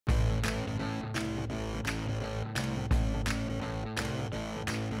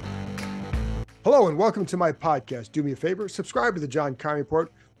Hello and welcome to my podcast. Do me a favor, subscribe to the John Keim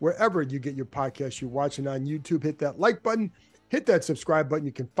Report wherever you get your podcast. You're watching on YouTube, hit that like button, hit that subscribe button.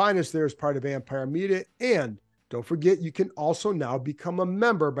 You can find us there as part of Empire Media. And don't forget, you can also now become a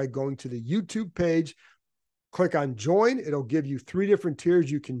member by going to the YouTube page. Click on join. It'll give you 3 different tiers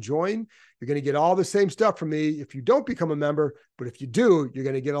you can join. You're going to get all the same stuff from me if you don't become a member, but if you do, you're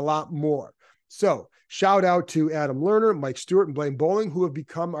going to get a lot more. So shout out to Adam Lerner, Mike Stewart, and Blaine Bowling, who have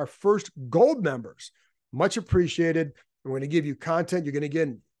become our first gold members. Much appreciated. We're going to give you content. You're going to get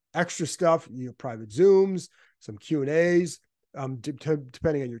extra stuff, private Zooms, some Q&As,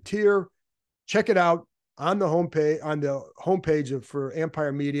 depending on your tier. Check it out on the homepage for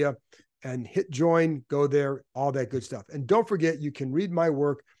Empire Media and hit join, go there, all that good stuff. And don't forget, you can read my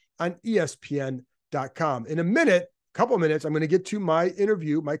work on ESPN.com. In a couple of minutes, I'm going to get to my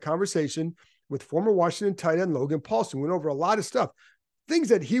interview, my conversation with former Washington tight end Logan Paulsen. We went over a lot of stuff, things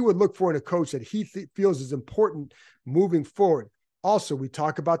that he would look for in a coach that he feels is important moving forward. Also, we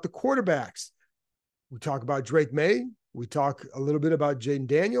talk about the quarterbacks. We talk about Drake May. We talk a little bit about Jaden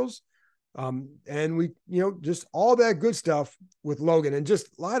Daniels. And we, just all that good stuff with Logan, and just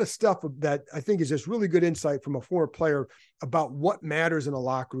a lot of stuff that I think is just really good insight from a former player about what matters in a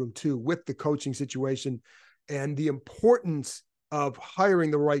locker room too, with the coaching situation and the importance of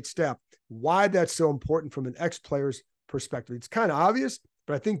hiring the right staff, why that's so important from an ex-player's perspective. It's kind of obvious,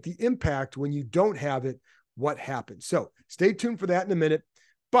 but I think the impact when you don't have it, what happens. So stay tuned for that in a minute.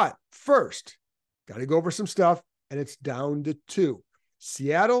 But first, got to go over some stuff, and it's down to 2.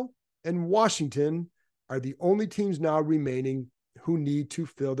 Seattle and Washington are the only teams now remaining who need to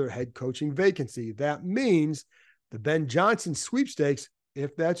fill their head coaching vacancy. That means the Ben Johnson sweepstakes,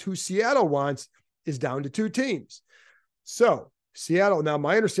 if that's who Seattle wants, is down to 2 teams. So Seattle, now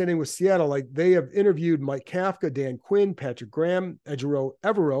my understanding with Seattle, they have interviewed Mike Kafka, Dan Quinn, Patrick Graham,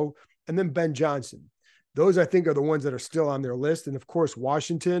 Evero, and then Ben Johnson. Those, I think, are the ones that are still on their list. And of course,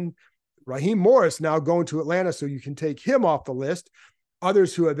 Washington, Raheem Morris now going to Atlanta, so you can take him off the list.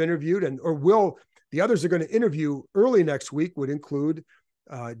 Others who have interviewed the others are going to interview early next week would include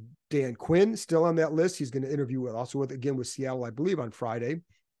Dan Quinn, still on that list. He's going to interview with Seattle, I believe, on Friday.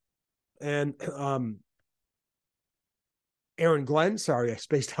 And Aaron Glenn, sorry, I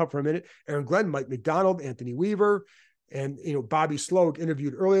spaced out for a minute. Aaron Glenn, Mike McDonald, Anthony Weaver, and Bobby Sloak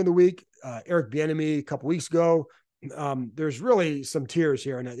interviewed early in the week. Eric Bieniemy a couple weeks ago. There's really some tiers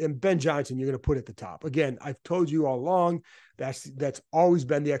here, and Ben Johnson you're going to put at the top. Again, I've told you all along that's always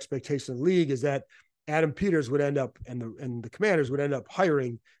been the expectation of the league, is that Adam Peters would end up and the Commanders would end up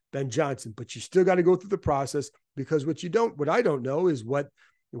hiring Ben Johnson, but you still got to go through the process, because what I don't know is what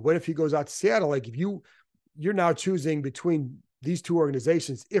if he goes out to Seattle? Like, if you're now choosing between these 2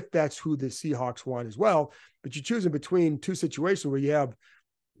 organizations, if that's who the Seahawks want as well, but you're choosing between 2 situations where you have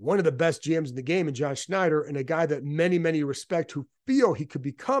one of the best GMs in the game in John Schneider, and a guy that many, many respect, who feel he could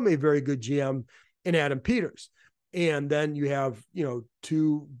become a very good GM in Adam Peters. And then you have,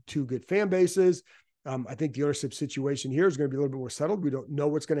 2 good fan bases. I think the ownership situation here is going to be a little bit more settled. We don't know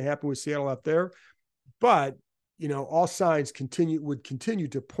what's going to happen with Seattle out there, but all signs would continue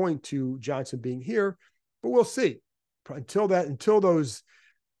to point to Johnson being here, but we'll see. Until those,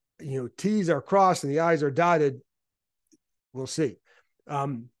 T's are crossed and the I's are dotted, we'll see.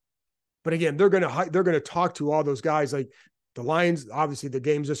 But again, they're going to talk to all those guys. Like the Lions, obviously the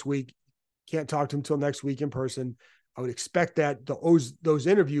game's this week, can't talk to them until next week in person. I would expect that those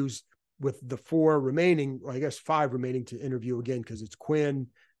interviews with the 4 remaining, or I guess 5 remaining to interview again, because it's Quinn,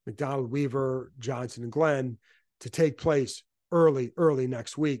 McDonald, Weaver, Johnson, and Glenn, to take place early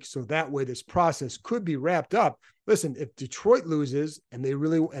next week. So that way this process could be wrapped up. Listen, if Detroit loses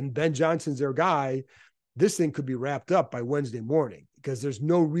and Ben Johnson's their guy, this thing could be wrapped up by Wednesday morning, because there's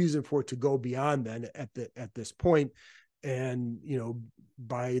no reason for it to go beyond then at this point. And,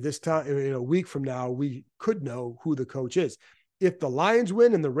 by this time, a week from now, we could know who the coach is. If the Lions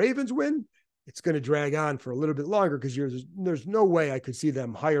win and the Ravens win, it's going to drag on for a little bit longer, because there's no way I could see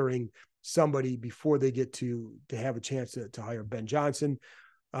them hiring somebody before they get to have a chance to hire Ben Johnson.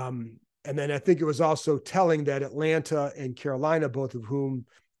 And then I think it was also telling that Atlanta and Carolina, both of whom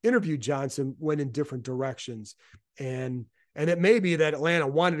interviewed Johnson, went in different directions. And it may be that Atlanta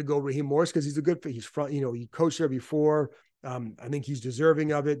wanted to go Raheem Morris because he's a good fit. He's front, he coached there before. I think he's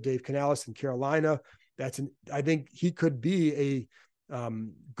deserving of it. Dave Canales in Carolina. I think he could be a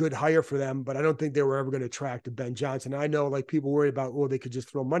good hire for them, but I don't think they were ever going to attract to Ben Johnson. I know, like, people worry about, they could just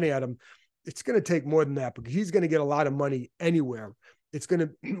throw money at him. It's going to take more than that, because he's going to get a lot of money anywhere. It's going to,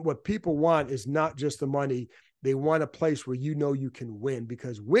 what people want is not just the money. They want a place where you can win,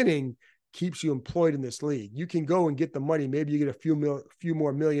 because winning keeps you employed in this league. You can go and get the money. Maybe you get a few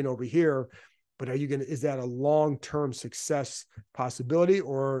more million over here, but is that a long-term success possibility?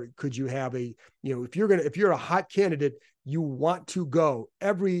 Or could you have if you're a hot candidate, you want to go.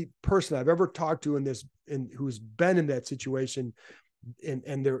 Every person I've ever talked to who's been in that situation,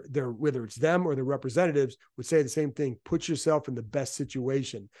 and they're whether it's them or the representatives, would say the same thing: put yourself in the best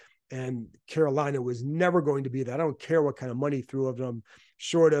situation. And Carolina was never going to be that. I don't care what kind of money threw of them,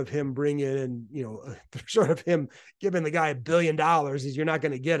 short of him bringing in, short of him giving the guy $1 billion, is you're not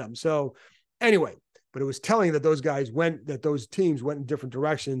going to get him. So anyway, but it was telling that those teams went in different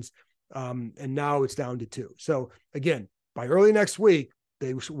directions. And now it's down to 2. So again, by early next week,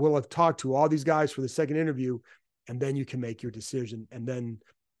 they will have talked to all these guys for the second interview, and then you can make your decision, and then,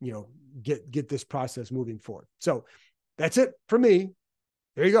 get this process moving forward. So that's it for me.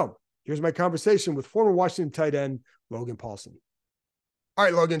 There you go. Here's my conversation with former Washington tight end, Logan Paulsen. All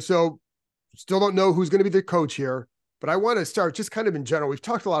right, Logan. So still don't know who's going to be the coach here, but I want to start just kind of in general. We've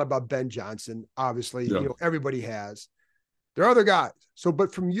talked a lot about Ben Johnson. Obviously, Yeah. Everybody has. There are other guys. So,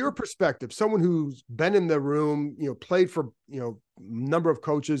 but from your perspective, someone who's been in the room, played for, number of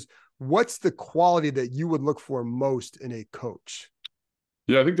coaches, what's the quality that you would look for most in a coach?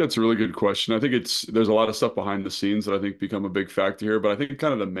 Yeah, I think that's a really good question. I think there's a lot of stuff behind the scenes that I think become a big factor here, but I think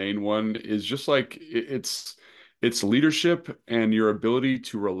kind of the main one is just like it's leadership and your ability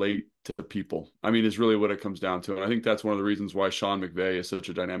to relate to people. I mean, is really what it comes down to. And I think that's one of the reasons why Sean McVay is such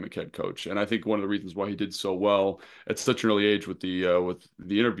a dynamic head coach. And I think one of the reasons why he did so well at such an early age with the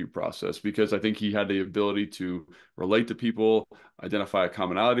interview process, because I think he had the ability to relate to people, identify a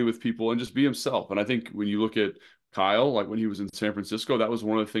commonality with people, and just be himself. And I think when you look at Kyle, like when he was in San Francisco, that was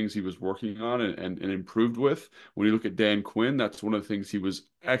one of the things he was working on and improved with. When you look at Dan Quinn, that's one of the things he was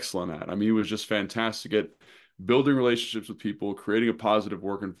excellent at. I mean, he was just fantastic at building relationships with people, creating a positive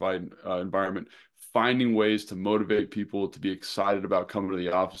work environment, finding ways to motivate people to be excited about coming to the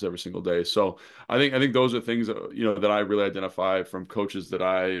office every single day. So I think those are things that, that I really identify from coaches that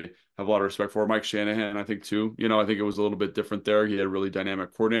I have a lot of respect for. Mike Shanahan, I think too, I think it was a little bit different there. He had really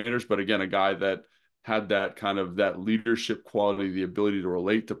dynamic coordinators, but again, a guy that had that kind of that leadership quality, the ability to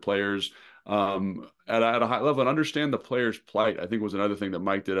relate to players at a high level and understand the player's plight, I think was another thing that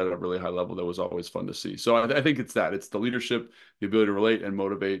Mike did at a really high level that was always fun to see. So I think it's the leadership, the ability to relate and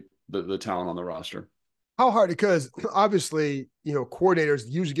motivate the talent on the roster. How hard? Because obviously, coordinators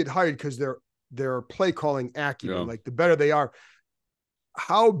usually get hired because their play calling acumen, like the better they are.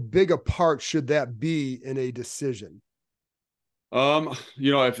 How big a part should that be in a decision?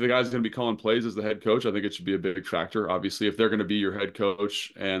 If the guy's going to be calling plays as the head coach, I think it should be a big factor. Obviously, if they're going to be your head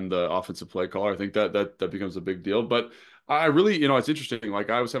coach and the offensive play caller, I think that becomes a big deal. But I really, it's interesting. Like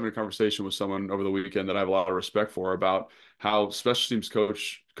I was having a conversation with someone over the weekend that I have a lot of respect for about how special teams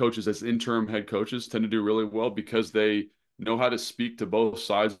coaches as interim head coaches tend to do really well because they know how to speak to both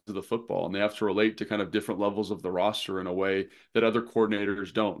sides of the football, and they have to relate to kind of different levels of the roster in a way that other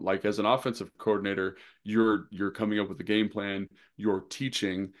coordinators don't. Like as an offensive coordinator, you're coming up with a game plan, you're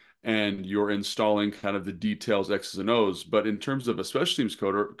teaching, and you're installing kind of the details, X's and O's. But in terms of a special teams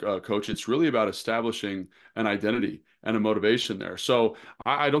coach, it's really about establishing an identity and a motivation there. So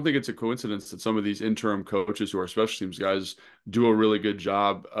I don't think it's a coincidence that some of these interim coaches who are special teams guys do a really good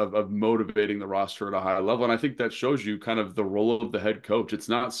job of motivating the roster at a high level. And I think that shows you kind of the role of the head coach. It's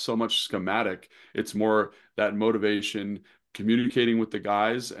not so much schematic. It's more that motivation, communicating with the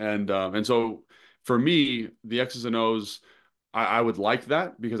guys. And so for me, the X's and O's, I would like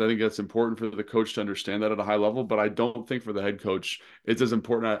that because I think that's important for the coach to understand that at a high level. But I don't think for the head coach, it's as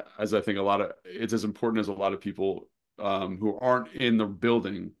important as I think it's as important as a lot of people who aren't in the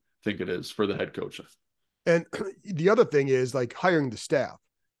building think it is for the head coach. And the other thing is like hiring the staff.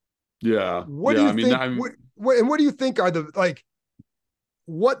 Yeah. What do Yeah. you I mean, think? What do you think are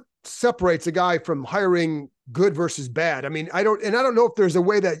what separates a guy from hiring good versus bad? I mean, I don't know if there's a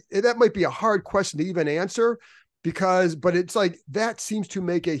way that might be a hard question to even answer but it's like that seems to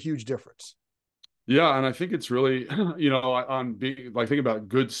make a huge difference. Yeah, and I think it's really, on being like think about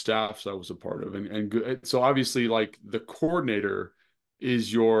good staffs I was a part of, and good. So obviously, like the coordinator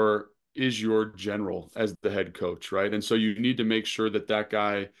is your general as the head coach, right? And so you need to make sure that that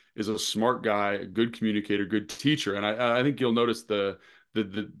guy is a smart guy, a good communicator, good teacher. And I think you'll notice the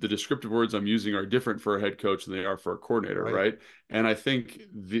descriptive words I'm using are different for a head coach than they are for a coordinator, right? And I think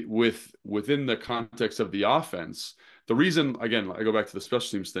within the context of the offense. The reason, again, I go back to the special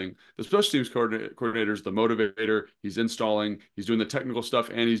teams thing. The special teams coordinator is the motivator. He's installing, he's doing the technical stuff,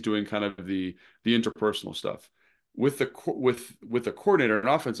 and he's doing kind of the interpersonal stuff. With the coordinator, an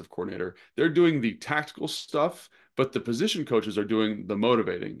offensive coordinator, they're doing the tactical stuff, but the position coaches are doing the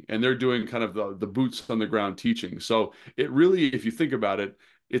motivating, and they're doing kind of the boots on the ground teaching. So it really, if you think about it,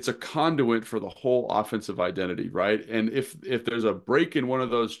 it's a conduit for the whole offensive identity, right? And if there's a break in one of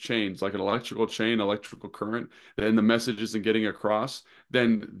those chains, like an electrical chain, electrical current, and the message isn't getting across,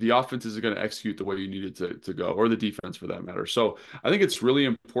 then the offense isn't going to execute the way you need it to go, or the defense for that matter. So I think it's really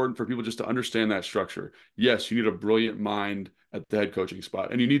important for people just to understand that structure. Yes, you need a brilliant mind at the head coaching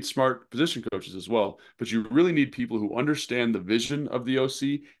spot, and you need smart position coaches as well. But you really need people who understand the vision of the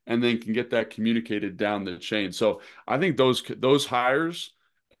OC and then can get that communicated down the chain. So I think those hires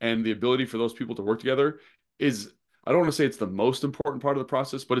and the ability for those people to work together is, I don't want to say it's the most important part of the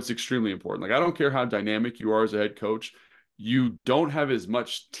process, but it's extremely important. Like, I don't care how dynamic you are as a head coach, you don't have as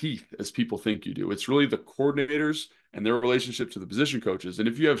much teeth as people think you do. It's really the coordinators and their relationship to the position coaches. And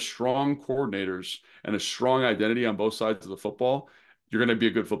if you have strong coordinators and a strong identity on both sides of the football, you're going to be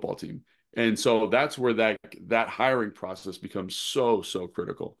a good football team. And so that's where that hiring process becomes so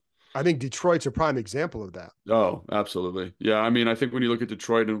critical. I think Detroit's a prime example of that. Oh, absolutely. Yeah. I mean, I think when you look at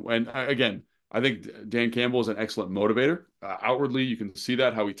Detroit and again, I think Dan Campbell is an excellent motivator. Outwardly, you can see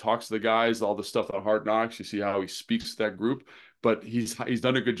that how he talks to the guys, all the stuff on Hard Knocks. You see how he speaks to that group. But he's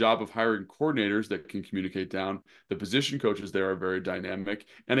done a good job of hiring coordinators that can communicate down. The position coaches there are very dynamic,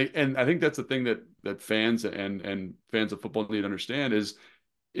 and I think that's the thing that fans and fans of football need to understand is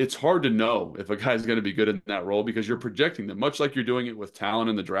it's hard to know if a guy's going to be good in that role because you're projecting them, much like you're doing it with talent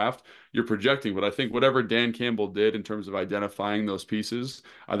in the draft. You're projecting, but I think whatever Dan Campbell did in terms of identifying those pieces,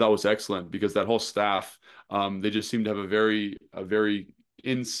 I thought was excellent because that whole staff, they just seem to have a very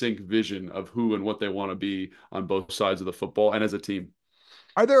in sync vision of who and what they want to be on both sides of the football and as a team.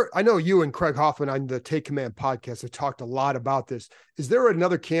 I know you and Craig Hoffman on the Take Command podcast have talked a lot about this. Is there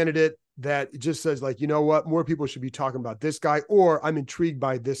another candidate that just says, like, you know what, more people should be talking about this guy, or I'm intrigued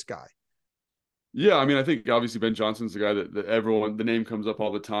by this guy? Yeah, I mean, I think obviously Ben Johnson's the guy that everyone, the name comes up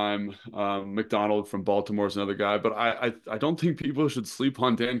all the time. McDonald from Baltimore is another guy, but I don't think people should sleep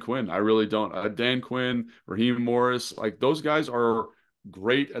on Dan Quinn. I really don't. Dan Quinn, Raheem Morris, like those guys are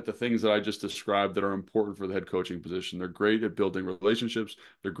great at the things that I just described that are important for the head coaching position. They're great at building relationships.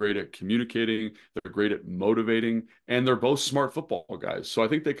 They're great at communicating. They're great at motivating, and they're both smart football guys. So I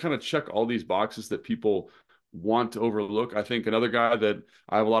think they kind of check all these boxes that people want to overlook. I think another guy that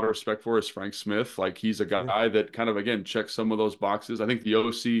I have a lot of respect for is Frank Smith. Like he's a guy that kind of again checks some of those boxes. I think the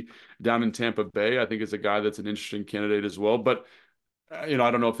OC down in Tampa Bay, I think is a guy that's an interesting candidate as well. But I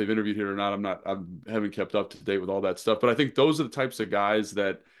don't know if they've interviewed here or not. I haven't kept up to date with all that stuff. But I think those are the types of guys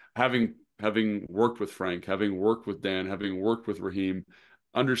that having worked with Frank, having worked with Dan, having worked with Raheem,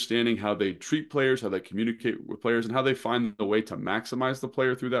 understanding how they treat players, how they communicate with players, and how they find the way to maximize the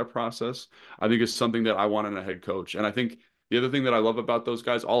player through that process, I think is something that I want in a head coach. And I think the other thing that I love about those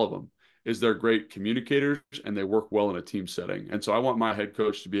guys, all of them, is they're great communicators and they work well in a team setting. And so I want my head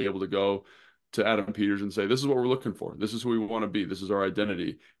coach to be able to go to Adam Peters and say, this is what we're looking for. This is who we want to be. This is our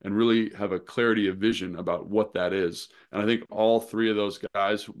identity, and really have a clarity of vision about what that is. And I think all three of those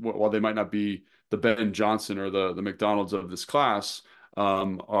guys, while they might not be the Ben Johnson or the McDonald's of this class,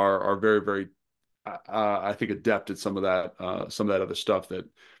 are very, I think, adept at some of that other stuff that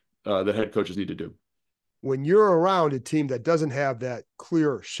that head coaches need to do. When you're around a team that doesn't have that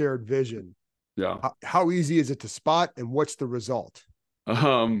clear shared vision, Yeah. how easy is it to spot, and what's the result?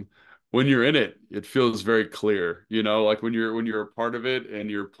 Um, when you're in it, it feels very clear, like when you're a part of it and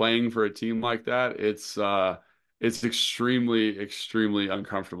you're playing for a team like that, it's extremely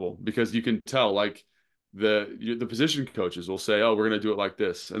uncomfortable because you can tell, like the position coaches will say, "Oh, we're going to do it like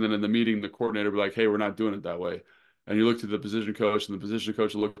this," and then in the meeting, the coordinator will be like, "Hey, we're not doing it that way." And you look to the position coach, and the position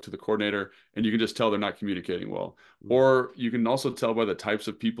coach will look to the coordinator, and you can just tell they're not communicating well. Or you can also tell by the types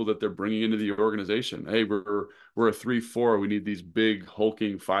of people that they're bringing into the organization. Hey, we're a 3-4. We need these big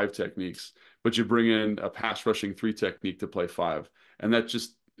hulking 5 techniques, but you bring in a pass rushing 3 technique to play 5, and that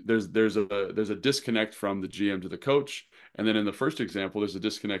just there's a disconnect from the GM to the coach. And then in the first example, there's a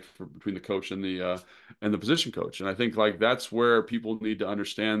disconnect between the coach and the position coach. And I think like that's where people need to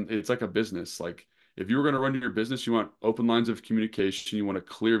understand it's like a business. Like if you were going to run your business, you want open lines of communication, you want a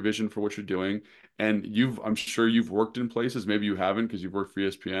clear vision for what you're doing. And I'm sure you've worked in places, maybe you haven't because you've worked for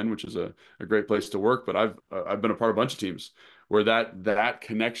ESPN, which is a great place to work. But I've been a part of a bunch of teams where that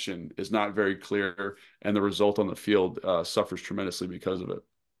connection is not very clear, and the result on the field suffers tremendously because of it.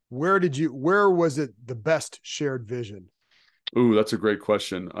 Where was it the best shared vision? Ooh, that's a great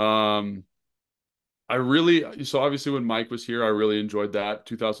question. So obviously when Mike was here, I really enjoyed that.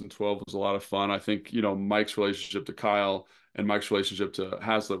 2012 was a lot of fun. I think, Mike's relationship to Kyle and Mike's relationship to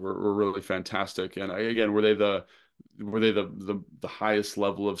Haslett were really fantastic. And again, were they the highest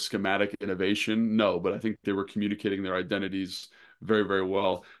level of schematic innovation? No, but I think they were communicating their identities very, very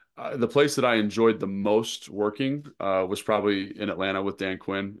well. the place that I enjoyed the most working was probably in Atlanta with Dan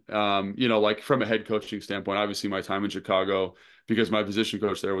Quinn. Like from a head coaching standpoint, obviously my time in Chicago, because my position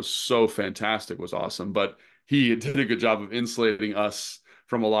coach there was so fantastic, was awesome. But he did a good job of insulating us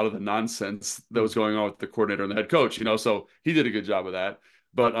from a lot of the nonsense that was going on with the coordinator and the head coach. So he did a good job of that.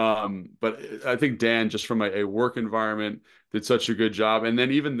 But I think Dan, just from a work environment, did such a good job. And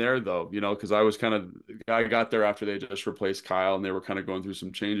then even there, though, because I got there after they just replaced Kyle and they were kind of going through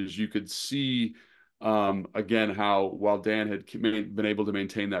some changes. You could see, again, how while Dan had been able to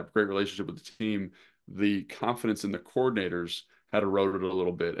maintain that great relationship with the team, the confidence in the coordinators had eroded a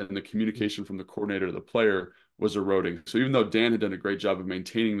little bit, and the communication from the coordinator to the player was eroding. So even though Dan had done a great job of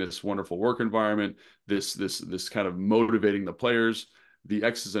maintaining this wonderful work environment, this kind of motivating the players, the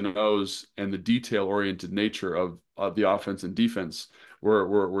X's and O's and the detail-oriented nature of the offense and defense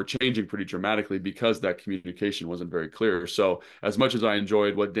were changing pretty dramatically because that communication wasn't very clear. So as much as I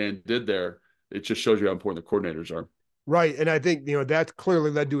enjoyed what Dan did there, it just shows you how important the coordinators are. Right. And I think, that clearly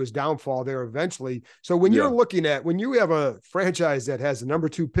led to his downfall there eventually. So when you're Yeah. looking at, when you have a franchise that has the number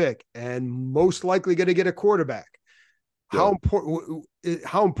 2 pick and most likely going to get a quarterback, Yeah.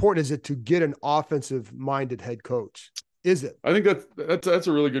 how important is it to get an offensive minded head coach? Is it? I think that's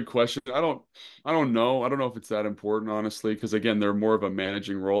a really good question. I don't know. I don't know if it's that important, honestly, because again, they're more of a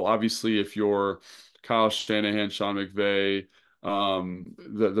managing role. Obviously, if you're Kyle Shanahan, Sean McVay,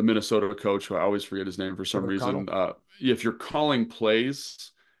 the Minnesota coach, who I always forget his name for some Kevin reason, O'Connell? if you're calling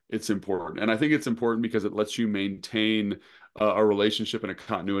plays, it's important, and I think it's important because it lets you maintain a relationship and a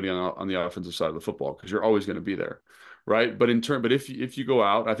continuity on the offensive side of the football because you're always going to be there, right? But if you go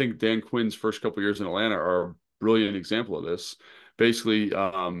out, I think Dan Quinn's first couple years in Atlanta are brilliant example of this. Basically,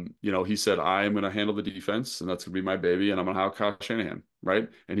 he said, I am going to handle the defense, and that's going to be my baby, and I'm going to have Kyle Shanahan, right?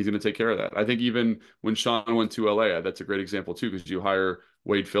 And he's going to take care of that. I think even when Sean went to LA, that's a great example too, because you hire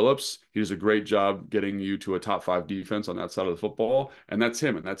Wade Phillips. He does a great job getting you to a top 5 defense on that side of the football, and that's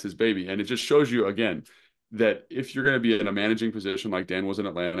him, and that's his baby. And it just shows you, again, that if you're going to be in a managing position like Dan was in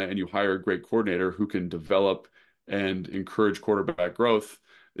Atlanta, and you hire a great coordinator who can develop and encourage quarterback growth,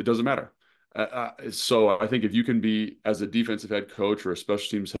 it doesn't matter. So I think if you can be as a defensive head coach or a special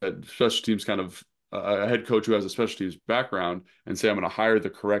teams kind of a head coach who has a special teams background and say, I'm going to hire the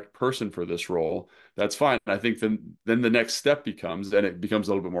correct person for this role, that's fine. I think then the next step becomes, and it becomes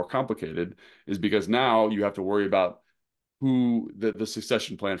a little bit more complicated, is because now you have to worry about who the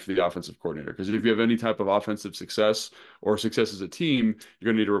succession plan for the offensive coordinator. Because if you have any type of offensive success or success as a team,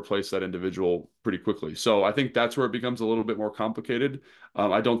 you're going to need to replace that individual pretty quickly. So I think that's where it becomes a little bit more complicated.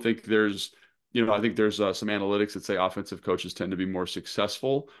 I don't think there's, I think there's some analytics that say offensive coaches tend to be more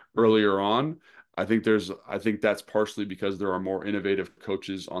successful earlier on. I think that's partially because there are more innovative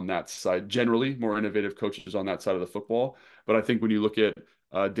coaches on that side, generally more innovative coaches on that side of the football. But I think when you look at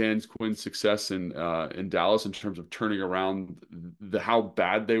Dan Quinn's success in Dallas in terms of turning around how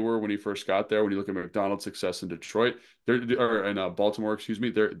bad they were when he first got there. When you look at McDonald's success in Detroit, or in Baltimore, excuse me,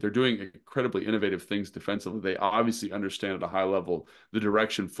 they're doing incredibly innovative things defensively. They obviously understand at a high level the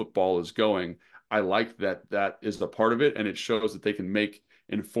direction football is going. I like that is a part of it, and it shows that they can make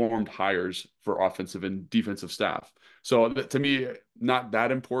informed hires for offensive and defensive staff. So to me, not that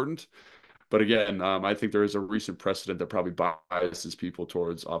important. But again, I think there is a recent precedent that probably biases people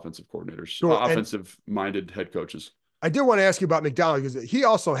towards offensive coordinators, Sure. And offensive-minded head coaches. I did want to ask you about McDonald because he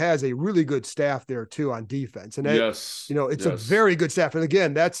also has a really good staff there too on defense. And that, Yes, it's a yes, very good staff. And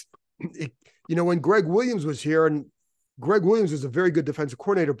again, that's, when Greg Williams was here, and Greg Williams was a very good defensive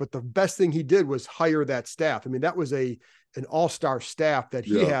coordinator, but the best thing he did was hire that staff. I mean, that was an all-star staff that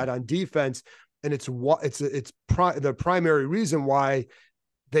he yeah. had on defense. And it's the primary reason why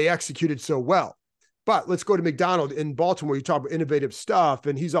they executed so well. But let's go to McDonald in Baltimore. You talk about innovative stuff,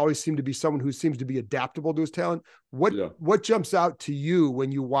 and he's always seemed to be someone who seems to be adaptable to his talent. What jumps out to you when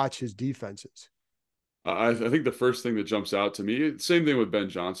you watch his defenses? I think the first thing that jumps out to me, same thing with Ben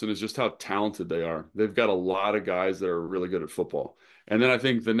Johnson, is just how talented they are. They've got a lot of guys that are really good at football. And then I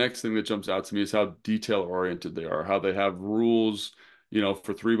think the next thing that jumps out to me is how detail oriented they are, how they have rules,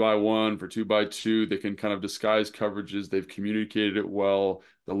 for 3-by-1, for 2-by-2. They can kind of disguise coverages. They've communicated it well.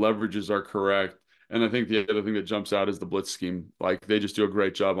 The leverages are correct. And I think the other thing that jumps out is the blitz scheme. Like they just do a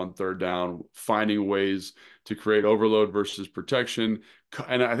great job on third down, finding ways to create overload versus protection.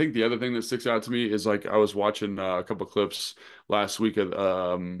 And I think the other thing that sticks out to me is like I was watching a couple of clips last week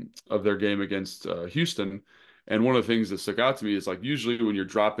of their game against Houston. And one of the things that stuck out to me is like usually when you're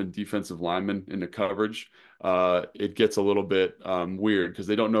dropping defensive linemen into coverage, it gets a little bit weird because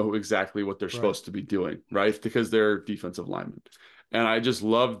they don't know exactly what they're supposed to be doing, right? Because they're defensive linemen. And I just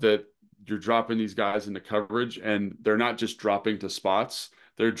love that you're dropping these guys into coverage and they're not just dropping to spots.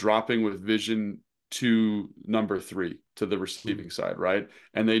 they're dropping with vision to number three to the Mm. receiving side, right?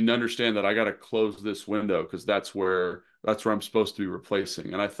 And they understand that I got to close this window because that's where I'm supposed to be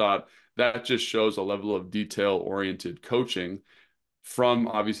replacing. And I thought that just shows a level of detail oriented coaching from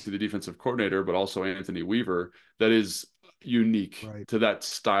obviously the defensive coordinator, but also Anthony Weaver, that is unique Right. to that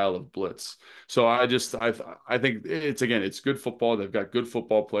style of blitz. So I think it's good football. They've got good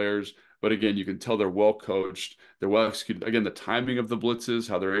football players, but again, you can tell they're well coached, they're well executed. Again, the timing of the blitzes,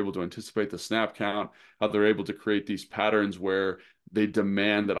 how they're able to anticipate the snap count, how they're able to create these patterns where they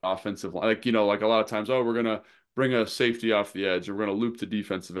demand that offensive line, like a lot of times, oh, we're gonna bring a safety off the edge, or we're going to loop the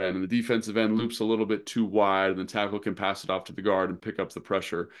defensive end, and the defensive end loops a little bit too wide, and the tackle can pass it off to the guard and pick up the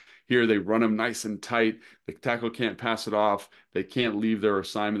pressure. Here, they run them nice and tight. The tackle can't pass it off. They can't leave their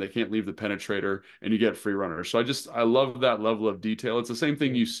assignment. They can't leave the penetrator, and you get free runners. So I love that level of detail. It's the same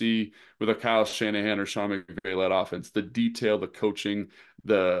thing Yeah. you see with a Kyle Shanahan or Sean McVay led offense. The detail, the coaching,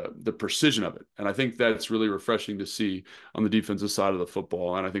 the precision of it, and I think that's really refreshing to see on the defensive side of the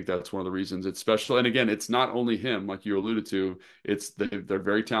football. And I think that's one of the reasons it's special. And again, it's not only him, like you alluded to, they're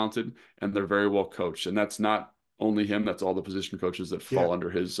very talented and they're very well coached. And that's not only him, that's all the position coaches that Yeah. fall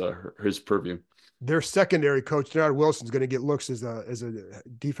under his purview. Their secondary coach, Denard Wilson's going to get looks as a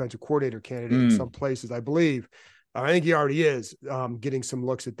defensive coordinator candidate in some Mm. places, I believe. I think he already is getting some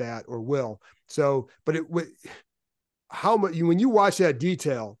looks at that or will. So, but how much when you watch that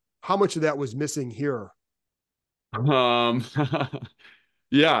detail, how much of that was missing here? Um,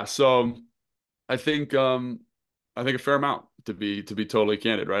 yeah. So I think I think a fair amount to be totally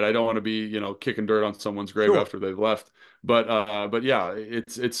candid, right? I don't want to be, kicking dirt on someone's grave Sure. after they've left. But yeah,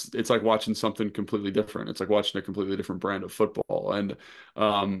 it's like watching something completely different. It's like watching a completely different brand of football. And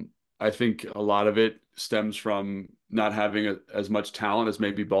I think a lot of it stems from not having as much talent as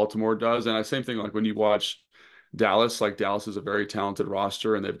maybe Baltimore does. And I same thing like when you watch Dallas, like Dallas is a very talented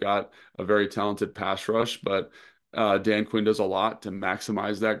roster and they've got a very talented pass rush, but Dan Quinn does a lot to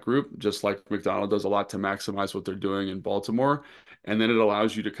maximize that group, just like McDonald does a lot to maximize what they're doing in Baltimore. And then it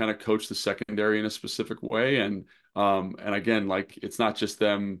allows you to kind of coach the secondary in a specific way. And again, like it's not just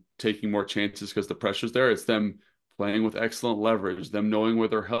them taking more chances because the pressure's there, it's them playing with excellent leverage, them knowing where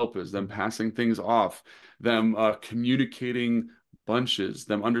their help is, them passing things off, them communicating bunches,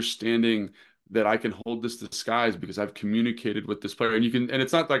 them understanding that I can hold this disguise because I've communicated with this player. And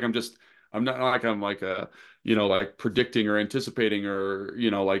it's not like I'm not like I'm like a like predicting or anticipating or,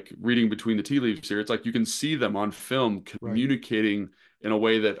 like reading between the tea leaves here. It's like you can see them on film Right. communicating in a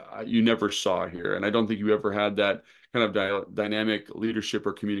way that you never saw here. And I don't think you ever had that kind of dynamic leadership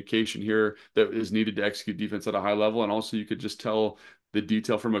or communication here that is needed to execute defense at a high level. And also you could just tell the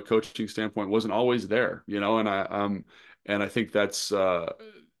detail from a coaching standpoint wasn't always there, and I think that's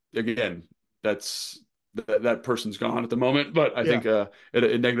again, that's that person's gone at the moment, but I Yeah. think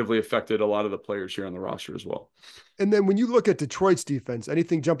it negatively affected a lot of the players here on the roster as well. And then when you look at Detroit's defense,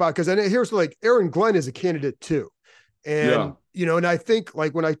 anything jump out? Because here's like Aaron Glenn is a candidate too. Yeah. And, and I think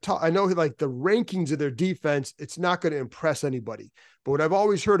like when I talk, I know like the rankings of their defense, it's not going to impress anybody. But what I've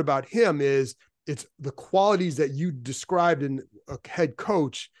always heard about him is it's the qualities that you described in a head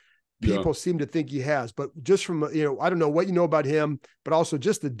coach, Yeah. people seem to think he has. But just from, I don't know what you know about him, but also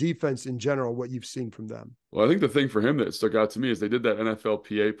just the defense in general, what you've seen from them. Well, I think the thing for him that stuck out to me is they did that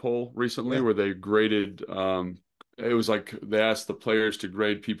NFLPA poll recently Yeah. where they graded it was like they asked the players to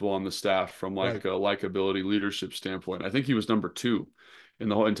grade people on the staff from Right. like a likability leadership standpoint. I think he was number two in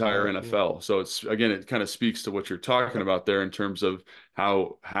the whole entire Oh, yeah. NFL. So it's again, it kind of speaks to what you're talking Yep. about there in terms of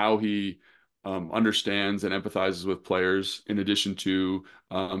how he understands and empathizes with players, in addition to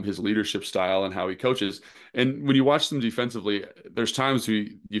his leadership style and how he coaches. And when you watch them defensively, there's times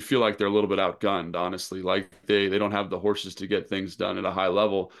you feel like they're a little bit outgunned, honestly, like they don't have the horses to get things done at a high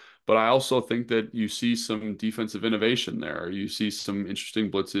level. But I also think that you see some defensive innovation there. You see some interesting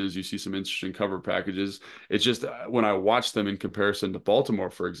blitzes. You see some interesting cover packages. It's just when I watch them in comparison to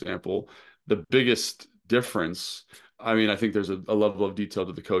Baltimore, for example, the biggest difference. I mean, I think there's a level of detail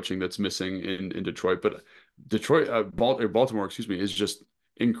to the coaching that's missing in Detroit, but Baltimore, excuse me, is just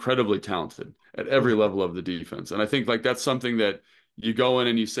incredibly talented at every Yeah. level of the defense. And I think like that's something that you go in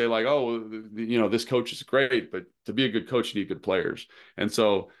and you say like, oh, this coach is great, but to be a good coach, you need good players. And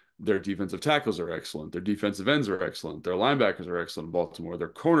so their defensive tackles are excellent. Their defensive ends are excellent. Their linebackers are excellent in Baltimore. Their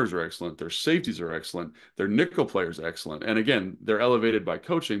corners are excellent. Their safeties are excellent. Their nickel players are excellent. And again, they're elevated by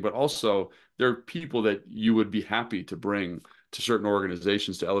coaching, but also they're people that you would be happy to bring to certain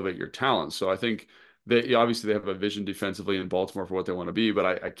organizations to elevate your talent. So I think obviously they have a vision defensively in Baltimore for what they want to be,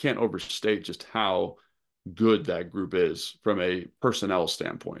 but I can't overstate just how good that group is from a personnel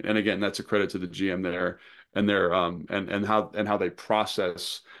standpoint. And again, that's a credit to the GM there and their and how they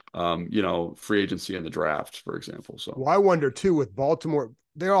process free agency and the draft, for example. So Well, I wonder too with Baltimore,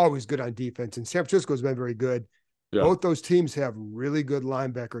 they're always good on defense, and San Francisco's been very good. yeah, Both those teams have really good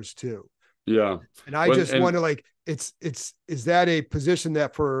linebackers too. yeah. And I When just and wonder, like, it's is that a position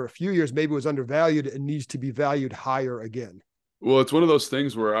that for a few years maybe was undervalued and needs to be valued higher again? Well, it's one of those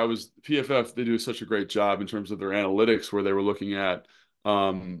things where I was PFF, they do such a great job in terms of their analytics where they were looking at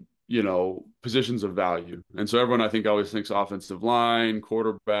positions of value. And so everyone I think always thinks offensive line,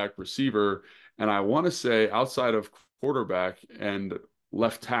 quarterback, receiver, and I want to say outside of quarterback and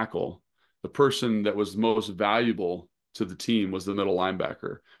left tackle, the person that was most valuable to the team was the middle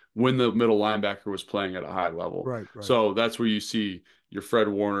linebacker when the middle linebacker was playing at a high level. Right, right. So that's where you see your Fred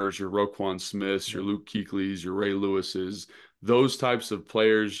Warners, your Roquan Smiths, Yeah. your Luke Kuechlys, your Ray Lewises, those types of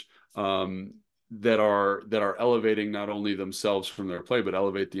players that are elevating not only themselves from their play, but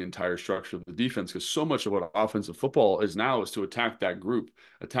elevate the entire structure of the defense. Because so much of what offensive football is now is to attack that group,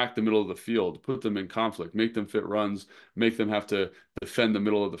 attack the middle of the field, put them in conflict, make them fit runs, make them have to defend the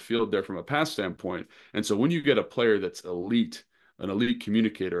middle of the field there from a pass standpoint. And so when you get a player that's elite, an elite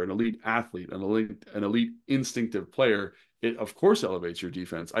communicator, an elite athlete, an elite instinctive player, it of course elevates your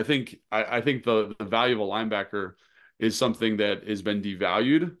defense. I think the value of a linebacker is something that has been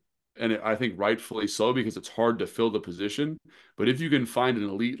devalued, and I think rightfully so because it's hard to fill the position. But if you can find an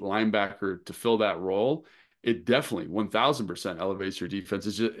elite linebacker to fill that role, it definitely 1000% elevates your defense.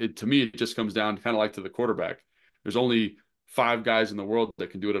 To me, it just comes down kind of like to the quarterback. There's only five guys in the world that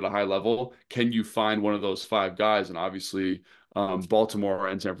can do it at a high level. Can you find one of those five guys? And obviously, Baltimore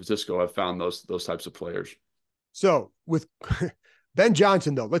and San Francisco have found those types of players. So with Ben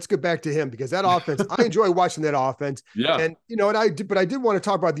Johnson, though, let's get back to him because that offense, I enjoy watching that offense. Yeah, And but I did want to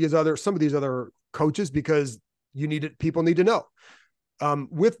talk about some of these other coaches because people need to know.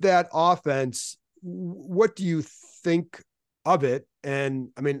 With that offense, what do you think of it? And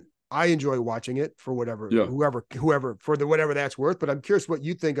I mean, I enjoy watching it for yeah. whoever for the whatever that's worth. But I'm curious what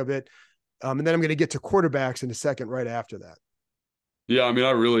you think of it. And then I'm going to get to quarterbacks in a second, right after that. Yeah, I mean, I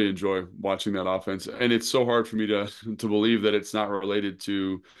really enjoy watching that offense, and it's so hard for me to to believe that it's not related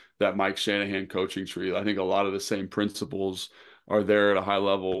to that Mike Shanahan coaching tree. I think a lot of the same principles are there at a high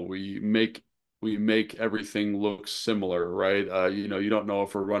level. We make everything look similar, right? You don't know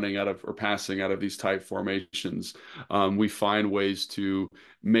if we're running out of or passing out of these tight formations. We find ways to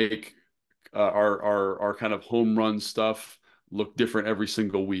make our kind of home run stuff look different every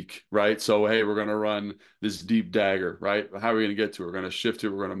single week, right? So, hey, we're going to run this deep dagger, right? How are we going to get to it? We're going to shift it.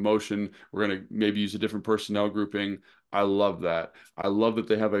 We're going to motion. We're going to maybe use a different personnel grouping. I love that. I love that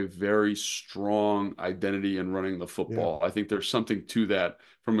they have a very strong identity in running the Yeah. football. I think there's something to that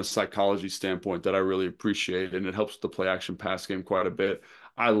from a psychology standpoint that I really appreciate, and it helps the play action pass game quite a bit.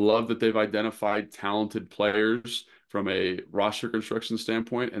 I love that they've identified talented players from a roster construction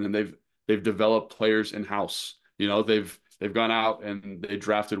standpoint, and then they've developed players in house. They've gone out and they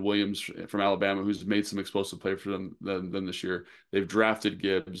drafted Williams from Alabama, who's made some explosive play for them this year. They've drafted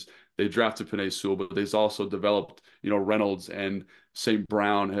Gibbs. They drafted Penei Sewell, but they've also developed, Reynolds and St.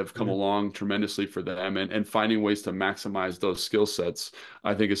 Brown have come Yeah. along tremendously for them. And finding ways to maximize those skill sets,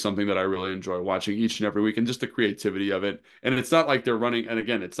 I think, is something that I really enjoy watching each and every week, and just the creativity of it. And it's not like they're running, and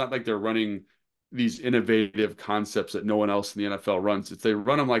again, it's not like they're running these innovative concepts that no one else in the NFL runs. If they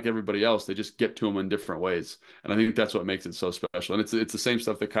run them like everybody else, they just get to them in different ways. And I think that's what makes it so special. And it's the same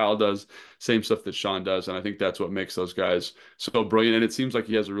stuff that Kyle does, same stuff that Sean does. And I think that's what makes those guys so brilliant. And it seems like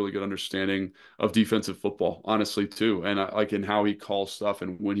he has a really good understanding of defensive football, honestly, too. And like in how he calls stuff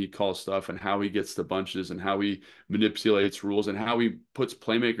and when he calls stuff and how he gets the bunches and how he manipulates rules and how he puts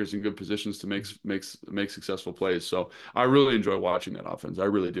playmakers in good positions to make successful plays. So I really enjoy watching that offense. I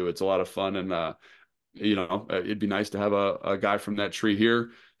really do. It's a lot of fun. And it'd be nice to have a guy from that tree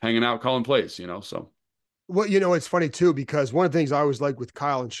here hanging out calling plays. So Well, it's funny too, because one of the things I always like with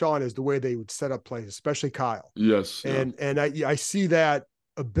Kyle and Sean is the way they would set up plays, especially Kyle. yes, yeah. And I see that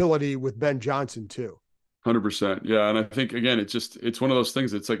ability with Ben Johnson too. 100%. Yeah. And I think, again, it's one of those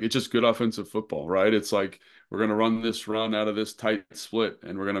things. It's just good offensive football, right? It's like, we're going to run this run out of this tight split,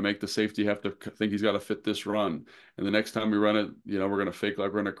 and we're going to make the safety have to think he's got to fit this run. And the next time we run it, we're going to fake like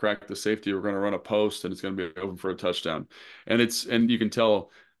we're going to crack the safety. We're going to run a post, and it's going to be open for a touchdown. And you can tell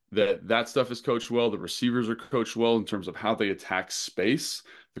that stuff is coached well. The receivers are coached well in terms of how they attack space.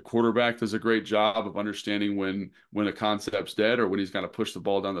 The quarterback does a great job of understanding when a concept's dead or when he's going to push the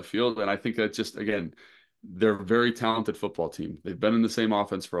ball down the field. And I think that just, again, they're a very talented football team. They've been in the same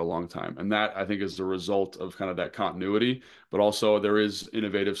offense for a long time. And that, I think, is the result of kind of that continuity. But also there is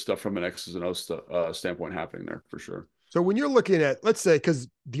innovative stuff from an X's and O's standpoint happening there for sure. So when you're looking at, let's say, because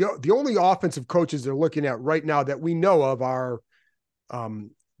the only offensive coaches they're looking at right now that we know of are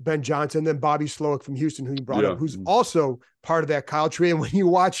Ben Johnson, then Bobby Slowick from Houston, who you brought up, Yeah. who's also part of that Kyle tree. And when you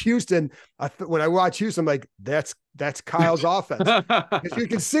watch Houston, when I watch Houston, I'm like, that's Kyle's offense because you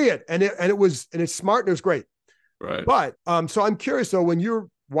can see it, and it's smart and it was great. Right. But so I'm curious though, when you're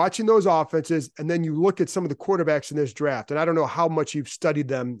watching those offenses and then you look at some of the quarterbacks in this draft, and I don't know how much you've studied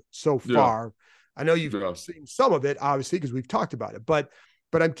them so Yeah. far. I know you've Yeah. seen some of it, obviously, because we've talked about it. But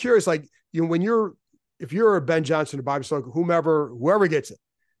I'm curious, like, when if you're a Ben Johnson or Bobby Slowick, whoever gets it,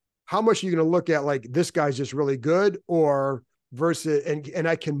 how much are you going to look at like this guy's just really good, or versus and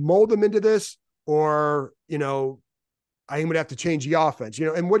I can mold them into this, or I'm going to have to change the offense,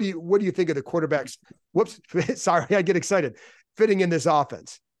 and what do you think of the quarterbacks? Whoops. Sorry. I get excited fitting in this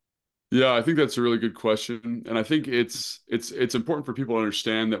offense. Yeah, I think that's a really good question. And I think it's important for people to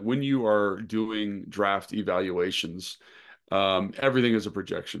understand that when you are doing draft evaluations, everything is a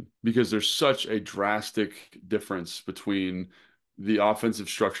projection because there's such a drastic difference between the offensive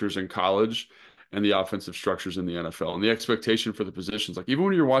structures in college and the offensive structures in the NFL. And the expectation for the positions, like even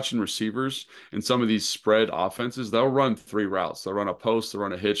when you're watching receivers in some of these spread offenses, they'll run three routes. They'll run a post, they'll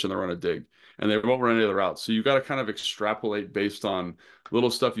run a hitch, and they'll run a dig. And they won't run any other routes. So you got to kind of extrapolate based on little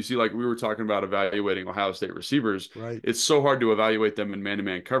stuff you see. Like we were talking about evaluating Ohio State receivers. Right. It's so hard to evaluate them in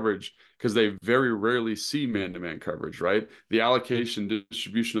man-to-man coverage because they very rarely see man-to-man coverage, right? The allocation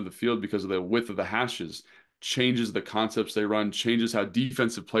distribution of the field because of the width of the hashes changes the concepts they run, changes how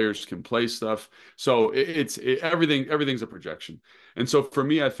defensive players can play stuff. So everything's a projection. And so for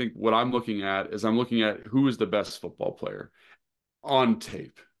me, I think what I'm looking at is I'm looking at who is the best football player on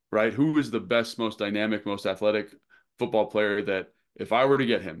tape, right? Who is the best, most dynamic, most athletic football player that if I were to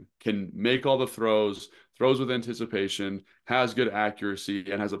get him, can make all the throws with anticipation, has good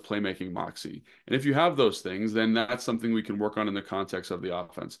accuracy, and has a playmaking moxie. And if you have those things, then that's something we can work on in the context of the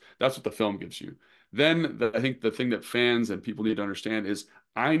offense. That's what the film gives you. Then I think the thing that fans and people need to understand is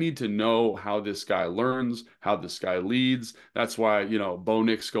I need to know how this guy learns, how this guy leads. That's why, Bo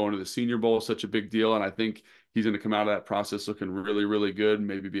Nix going to the Senior Bowl is such a big deal. And I think he's going to come out of that process looking really, really good,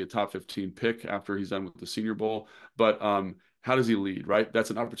 maybe be a top 15 pick after he's done with the Senior Bowl. But how does he lead, right?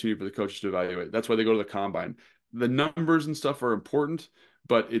 That's an opportunity for the coaches to evaluate. That's why they go to the combine. The numbers and stuff are important,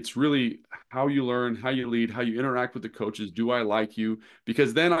 but it's really how you learn, how you lead, how you interact with the coaches. Do I like you?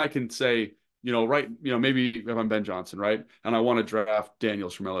 Because then I can say, maybe if I'm Ben Johnson, right? And I want to draft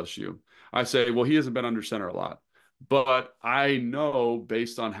Daniels from LSU. I say, well, he hasn't been under center a lot. But I know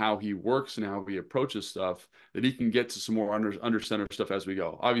based on how he works and how he approaches stuff that he can get to some more under center stuff as we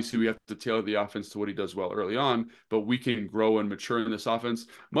go. Obviously, we have to tailor the offense to what he does well early on, but we can grow and mature in this offense,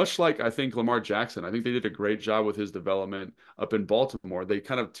 much like I think Lamar Jackson. I think they did a great job with his development up in Baltimore. They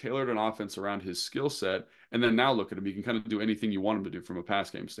kind of tailored an offense around his skill set, and then now look at him. He can kind of do anything you want him to do from a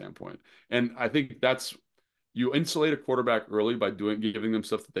pass game standpoint. And I think that's you insulate a quarterback early by giving them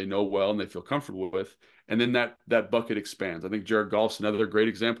stuff that they know well and they feel comfortable with, and then that bucket expands. I think Jared Goff's another great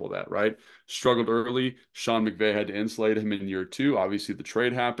example of that, right? Struggled early. Sean McVay had to insulate him in year two. Obviously, the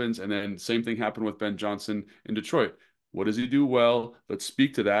trade happens, and then same thing happened with Ben Johnson in Detroit. What does he do well? Let's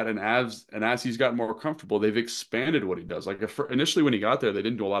speak to that. And as he's gotten more comfortable, they've expanded what he does. Like initially when he got there, they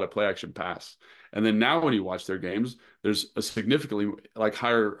didn't do a lot of play action pass. And then now when you watch their games, there's a significantly like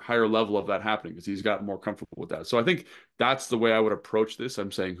higher level of that happening because he's gotten more comfortable with that. So I think that's the way I would approach this.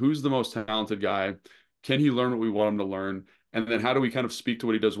 I'm saying, who's the most talented guy? Can he learn what we want him to learn? And then how do we kind of speak to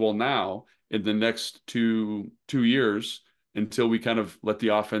what he does well now in the next two years until we kind of let the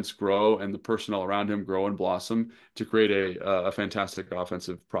offense grow and the personnel around him grow and blossom to create a fantastic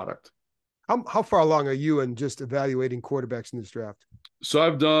offensive product. How far along are you in just evaluating quarterbacks in this draft? So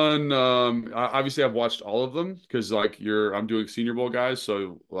I've done obviously I've watched all of them because I'm doing Senior Bowl guys,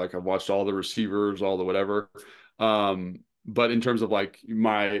 so like I've watched all the receivers, all the whatever. But in terms of like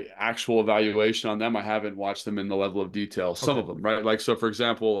my actual evaluation on them, I haven't watched them in the level of detail. Some of them, right? Like so, for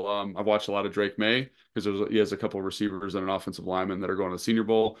example, I've watched a lot of Drake May because he has a couple of receivers and an offensive lineman that are going to the Senior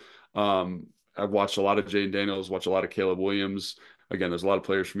Bowl. I've watched a lot of Jaden Daniels, watched a lot of Caleb Williams. Again, there's a lot of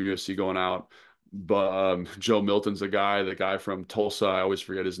players from USC going out. But Joe Milton's the guy from Tulsa. I always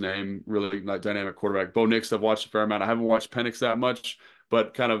forget his name. Really dynamic quarterback. Bo Nix, I've watched a fair amount. I haven't watched Penix that much,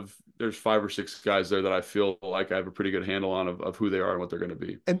 but kind of there's 5 or 6 guys there that I feel like I have a pretty good handle on of who they are and what they're going to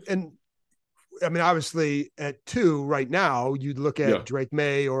be. And I mean, obviously at 2 right now, you'd look at Drake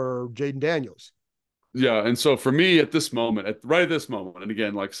May or Jaden Daniels. Yeah, and so for me at this moment, right at this moment, and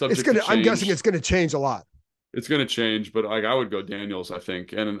again, like subject to change, I'm guessing it's going to change a lot. It's going to change, but like I would go Daniels, I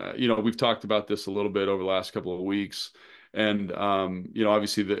think. And we've talked about this a little bit over the last couple of weeks. And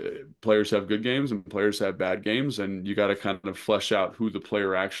obviously the players have good games and players have bad games, and you got to kind of flesh out who the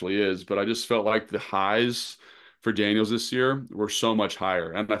player actually is. But I just felt like the highs for Daniels this year were so much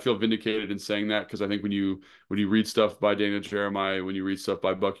higher, and I feel vindicated in saying that because I think when you read stuff by Daniel Jeremiah, when you read stuff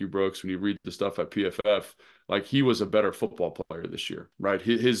by Bucky Brooks, when you read the stuff at PFF, like he was a better football player this year, right?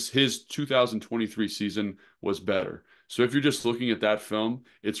 His 2023 season was better. So if you're just looking at that film,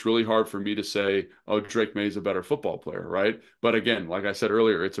 it's really hard for me to say, oh, Drake May is a better football player, right? But again, like I said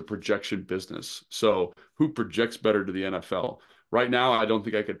earlier, it's a projection business. So who projects better to the NFL? Right now, I don't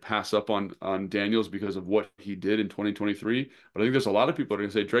think I could pass up on Daniels because of what he did in 2023. But I think there's a lot of people that are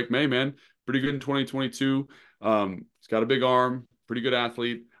going to say Drake May, man, pretty good in 2022. He's got a big arm, pretty good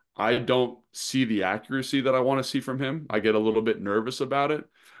athlete. I don't see the accuracy that I want to see from him. I get a little bit nervous about it.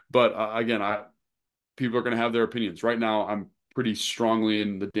 But again, people are going to have their opinions. Right now, I'm pretty strongly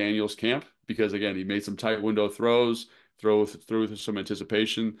in the Daniels camp because, again, he made some tight window throws, throw with some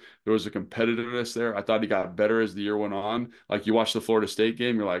anticipation. There was a competitiveness there. I thought he got better as the year went on. Like you watch the Florida State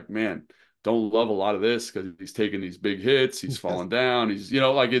game, you're like, man, don't love a lot of this because he's taking these big hits. He's falling down. He's,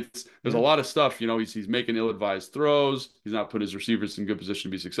 there's a lot of stuff, he's making ill-advised throws. He's not putting his receivers in good position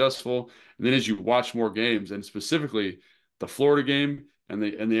to be successful. And then as you watch more games, and specifically the Florida game and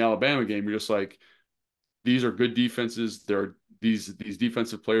the Alabama game, you're just like, these are good defenses. These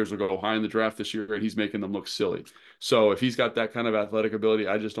defensive players will go high in the draft this year, and he's making them look silly. So if he's got that kind of athletic ability,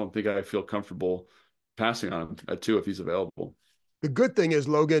 I just don't think I feel comfortable passing on him at 2 if he's available. The good thing is,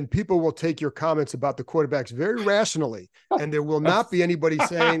 Logan, people will take your comments about the quarterbacks very rationally, and there will not be anybody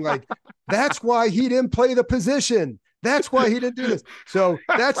saying like, that's why he didn't play the position. That's why he didn't do this. So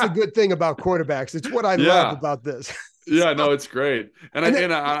that's the good thing about quarterbacks. It's what I love about this. Yeah, no, it's great. And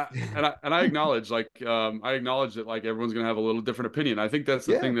I acknowledge that like everyone's going to have a little different opinion. I think that's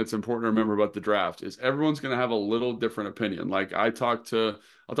the thing that's important to remember about the draft is everyone's going to have a little different opinion. Like I'll talk to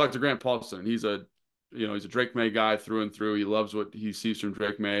Grant Paulsen. He's a Drake May guy through and through. He loves what he sees from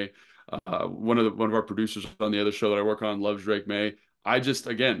Drake May. One of our producers on the other show that I work on loves Drake May.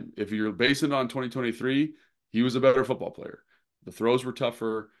 Again, if you're basing it on 2023, he was a better football player. The throws were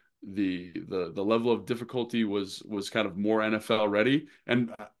tougher. The level of difficulty was kind of more NFL ready,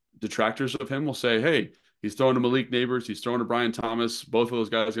 and detractors of him will say, hey, he's throwing to Malik Neighbors, he's throwing to Brian Thomas, both of those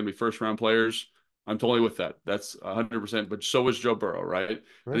guys are going to be first round players. I'm totally with that. That's 100%, but so was Joe Burrow, right?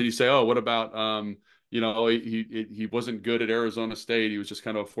 And then you say, oh, what about he wasn't good at Arizona State, he was just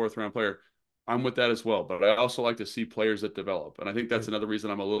kind of a fourth round player. I'm with that as well, but I also like to see players that develop, and I think that's another reason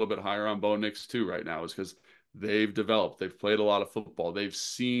I'm a little bit higher on Bo Nix too right now, is because they've developed. They've played a lot of football. They've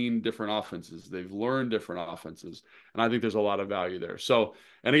seen different offenses. They've learned different offenses. And I think there's a lot of value there. So,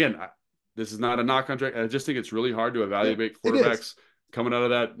 and again, this is not a knock on Drake. I just think it's really hard to evaluate quarterbacks coming out of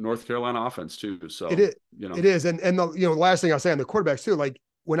that North Carolina offense too. So it is. And the last thing I'll say on the quarterbacks too, like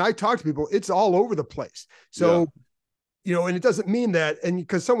when I talk to people, it's all over the place. So, and it doesn't mean that, and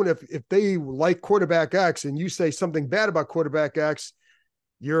because someone, if they like quarterback X and you say something bad about quarterback X,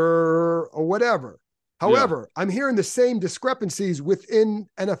 you're or whatever. However, I'm hearing the same discrepancies within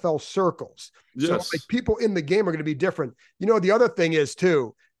NFL circles. Yes. So like people in the game are going to be different. The other thing is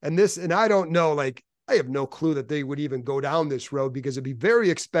too, and I don't know, like I have no clue that they would even go down this road because it'd be very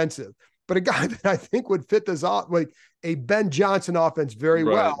expensive. But a guy that I think would fit this off, like a Ben Johnson offense very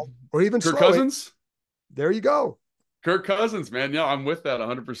well, or even Kirk Cousins. There you go. Kirk Cousins, man. Yeah, I'm with that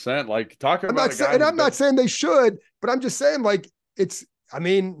 100%. Like talking about I'm not saying they should, but I'm just saying like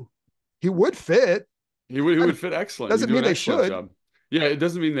he would fit. He would fit excellent. Doesn't mean they should. Job. Yeah, it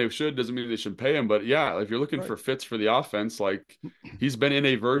doesn't mean they should. Doesn't mean they should pay him. But yeah, if you're looking for fits for the offense, like he's been in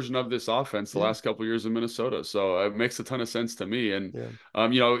a version of this offense the last couple of years in Minnesota, so it makes a ton of sense to me. And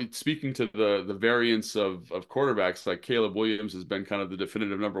speaking to the variance of quarterbacks, like Caleb Williams has been kind of the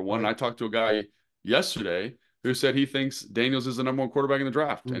definitive number one. And I talked to a guy yesterday who said he thinks Daniels is the number one quarterback in the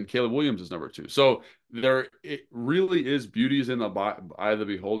draft and Caleb Williams is number 2. So it really is beauty is in the eye of the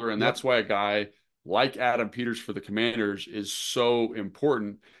beholder, and that's why a guy like Adam Peters for the Commanders is so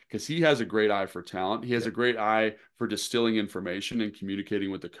important because he has a great eye for talent. He has a great eye for distilling information and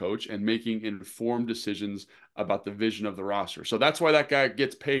communicating with the coach and making informed decisions about the vision of the roster. So that's why that guy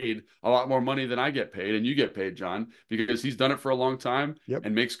gets paid a lot more money than I get paid and you get paid, John, because he's done it for a long time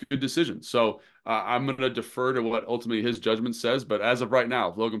and makes good decisions. So I'm going to defer to what ultimately his judgment says. But as of right now,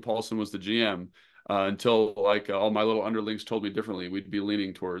 if Logan Paulsen was the GM, until all my little underlings told me differently, we'd be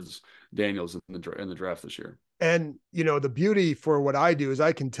leaning towards Daniels in the draft this year. And the beauty for what I do is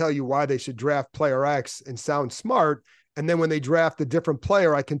I can tell you why they should draft player X and sound smart. And then when they draft a different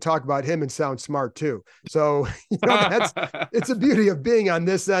player, I can talk about him and sound smart too. So it's a beauty of being on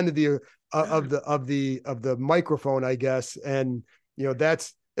this end of of the microphone, I guess. And,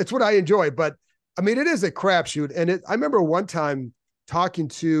 it's what I enjoy, but I mean, it is a crapshoot. And I remember one time talking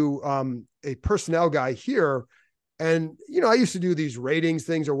to a personnel guy here, and, I used to do these ratings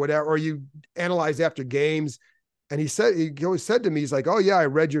things or whatever, or you analyze after games. And he always said to me, he's like, "Oh yeah, I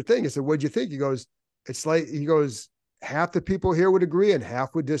read your thing." I said, "What'd you think?" He goes, "Half the people here would agree and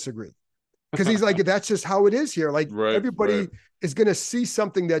half would disagree." Because he's like, that's just how it is here. Like Right, everybody right, is going to see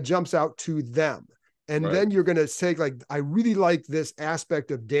something that jumps out to them. And right. then you're going to say, like, I really like this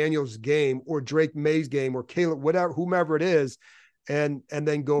aspect of Daniel's game or Drake May's game or Caleb, whatever, whomever it is, and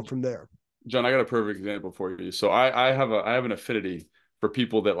then go from there. John, I got a perfect example for you. So I have an affinity for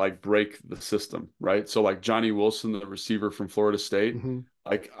people that like break the system, right? So like Johnny Wilson, the receiver from Florida State, Mm-hmm.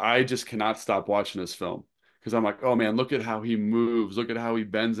 like I just cannot stop watching his film because I'm like, oh man, look at how he moves, look at how he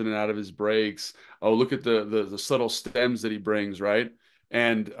bends in and out of his breaks. Oh, look at the subtle stems that he brings, right?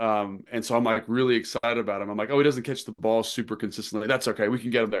 And so I'm like really excited about him. I'm like, oh, he doesn't catch the ball super consistently. That's okay, we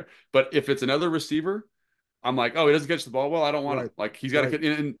can get him there. But if it's another receiver, I'm like, oh, he doesn't catch the ball. Well, I don't want him. Right. Like he's got to Right.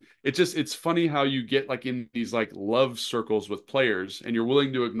 get in. And it's funny how you get like in these like love circles with players, and you're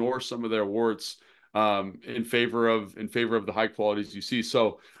willing to ignore some of their warts in favor of the high qualities you see.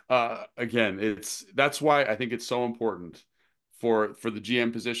 So again, that's why I think it's so important for the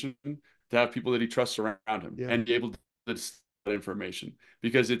GM position to have people that he trusts around him Yeah. and be able to distill that information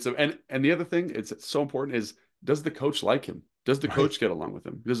because and the other thing it's so important is does the coach like him? Does the Right. coach get along with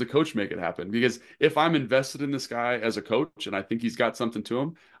him? Does the coach make it happen? Because if I'm invested in this guy as a coach and I think he's got something to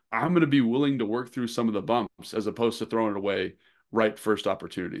him, I'm going to be willing to work through some of the bumps as opposed to throwing it away right first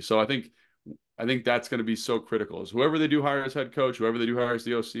opportunity. So I think that's going to be so critical. Is whoever they do hire as head coach, whoever they do hire as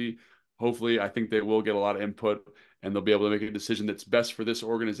the OC, hopefully I think they will get a lot of input and they'll be able to make a decision that's best for this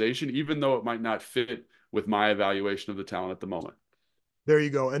organization, even though it might not fit with my evaluation of the talent at the moment. There you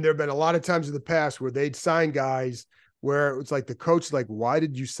go. And there have been a lot of times in the past where they'd sign guys where it's like the coach, like, why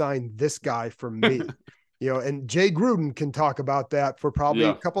did you sign this guy for me? And Jay Gruden can talk about that for probably a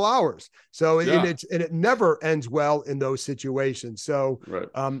Yeah. couple hours. So, and Yeah. it never ends well in those situations. So, Right.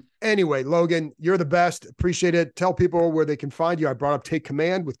 anyway, Logan, you're the best. Appreciate it. Tell people where they can find you. I brought up Take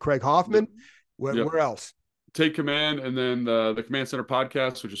Command with Craig Hoffman. Yep. Where else? Take Command, and then the Command Center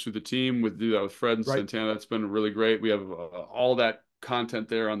podcast, which is through the team. We do that with Fred and Right. Santana. That's been really great. We have all that content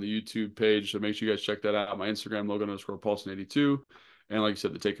there on the YouTube page, so make sure you guys check that out. My Instagram, Logan_Paulsen82, and like you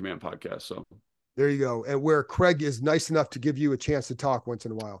said, the Take Command podcast. So There you go. And where Craig is nice enough to give you a chance to talk once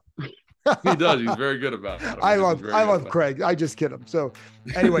in a while. he does. He's very good about it. I love Craig. I just kid him. So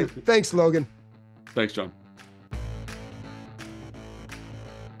anyway, thanks, Logan. Thanks, John.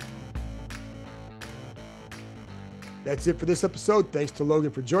 That's it for this episode. Thanks to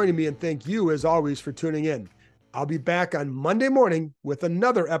Logan for joining me, and thank you, as always, for tuning in. I'll be back on Monday morning with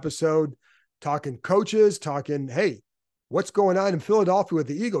another episode talking coaches, talking, hey, what's going on in Philadelphia with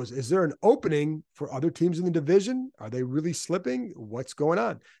the Eagles? Is there an opening for other teams in the division? Are they really slipping? What's going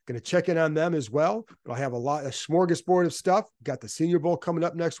on? Going to check in on them as well. But I have a smorgasbord of stuff. Got the Senior Bowl coming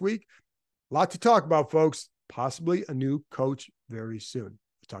up next week. A lot to talk about, folks. Possibly a new coach very soon.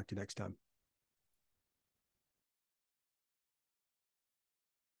 Talk to you next time.